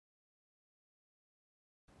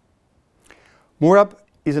Murab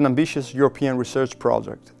is an ambitious European research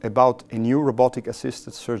project about a new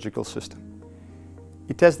robotic-assisted surgical system.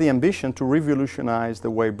 It has the ambition to revolutionize the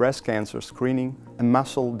way breast cancer screening and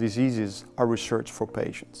muscle diseases are researched for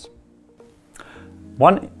patients.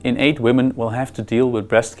 1 in 8 women will have to deal with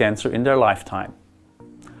breast cancer in their lifetime.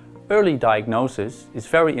 Early diagnosis is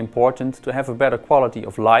very important to have a better quality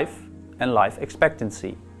of life and life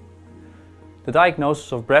expectancy. The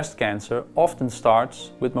diagnosis of breast cancer often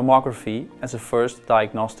starts with mammography as a first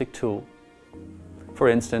diagnostic tool. For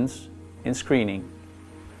instance, in screening.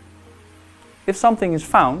 If something is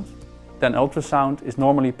found, then ultrasound is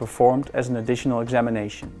normally performed as an additional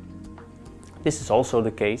examination. This is also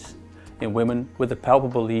the case in women with a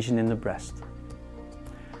palpable lesion in the breast.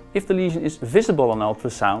 If the lesion is visible on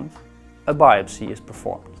ultrasound, a biopsy is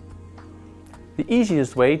performed. The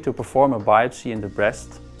easiest way to perform a biopsy in the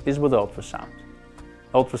breast is with ultrasound.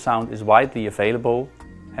 Ultrasound is widely available,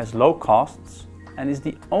 has low costs, and is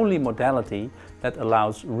the only modality that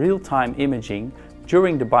allows real-time imaging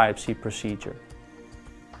during the biopsy procedure.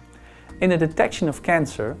 In the detection of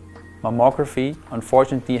cancer, mammography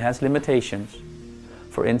unfortunately has limitations.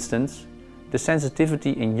 For instance, the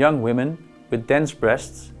sensitivity in young women with dense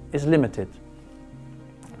breasts is limited.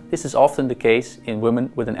 This is often the case in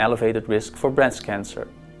women with an elevated risk for breast cancer.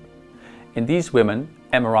 In these women,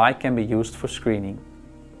 MRI can be used for screening.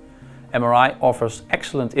 MRI offers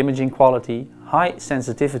excellent imaging quality, high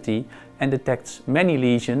sensitivity, and detects many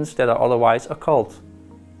lesions that are otherwise occult.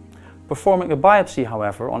 Performing a biopsy,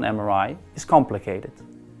 however, on MRI is complicated.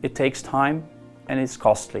 It takes time and it's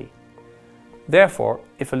costly. Therefore,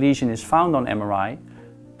 if a lesion is found on MRI,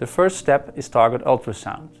 the first step is target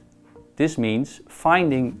ultrasound. This means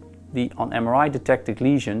finding the on MRI detected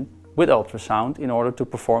lesion with ultrasound in order to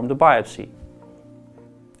perform the biopsy.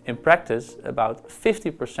 In practice, about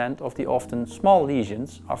 50% of the often small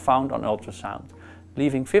lesions are found on ultrasound,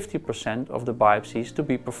 leaving 50% of the biopsies to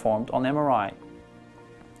be performed on MRI.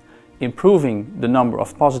 Improving the number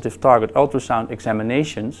of positive target ultrasound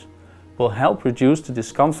examinations will help reduce the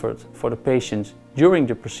discomfort for the patients during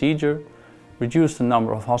the procedure, reduce the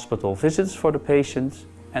number of hospital visits for the patients,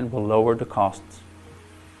 and will lower the costs.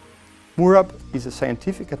 Murab is a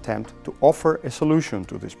scientific attempt to offer a solution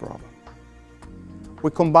to this problem. We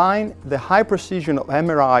combine the high precision of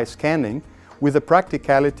MRI scanning with the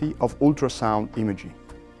practicality of ultrasound imaging.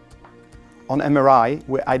 On MRI,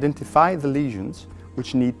 we identify the lesions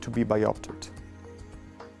which need to be biopsied.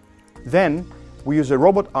 Then, we use a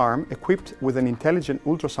robot arm equipped with an intelligent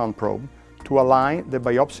ultrasound probe to align the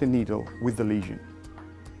biopsy needle with the lesion.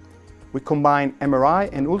 We combine MRI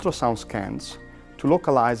and ultrasound scans to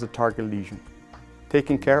localize the target lesion,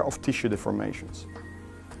 taking care of tissue deformations.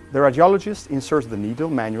 The radiologist inserts the needle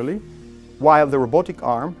manually, while the robotic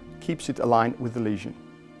arm keeps it aligned with the lesion.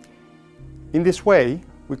 In this way,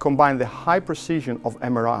 we combine the high precision of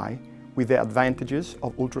MRI with the advantages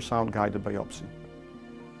of ultrasound-guided biopsy.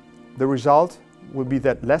 The result will be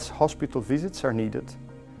that less hospital visits are needed,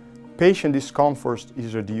 patient discomfort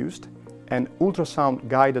is reduced, and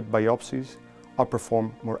ultrasound-guided biopsies are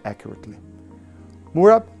performed more accurately.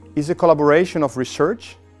 Murab is a collaboration of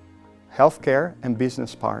research, healthcare and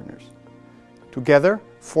business partners, together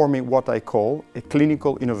forming what I call a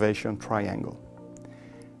clinical innovation triangle.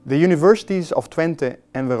 The universities of Twente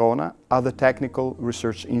and Verona are the technical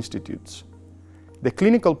research institutes. The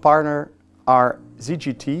clinical partners are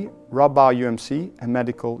ZGT, Radboud UMC and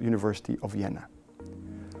Medical University of Vienna.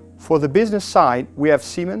 For the business side, we have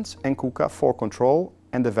Siemens and Kuka for control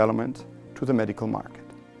and development to the medical market.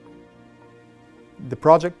 The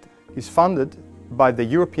project is funded by the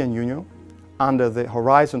European Union under the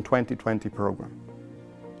Horizon 2020 program.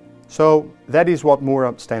 So that is what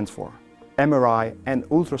Murab stands for: MRI and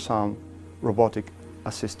ultrasound robotic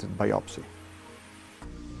assisted biopsy.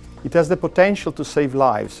 It has the potential to save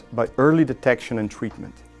lives by early detection and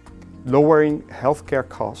treatment, lowering healthcare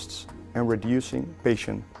costs and reducing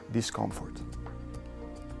patient discomfort.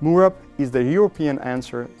 Murab is the European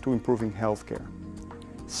answer to improving healthcare.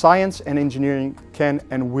 Science and engineering can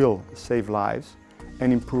and will save lives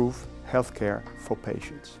and improve healthcare for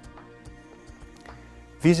patients.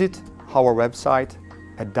 Visit our website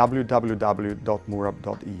at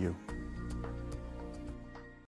www.murab.eu.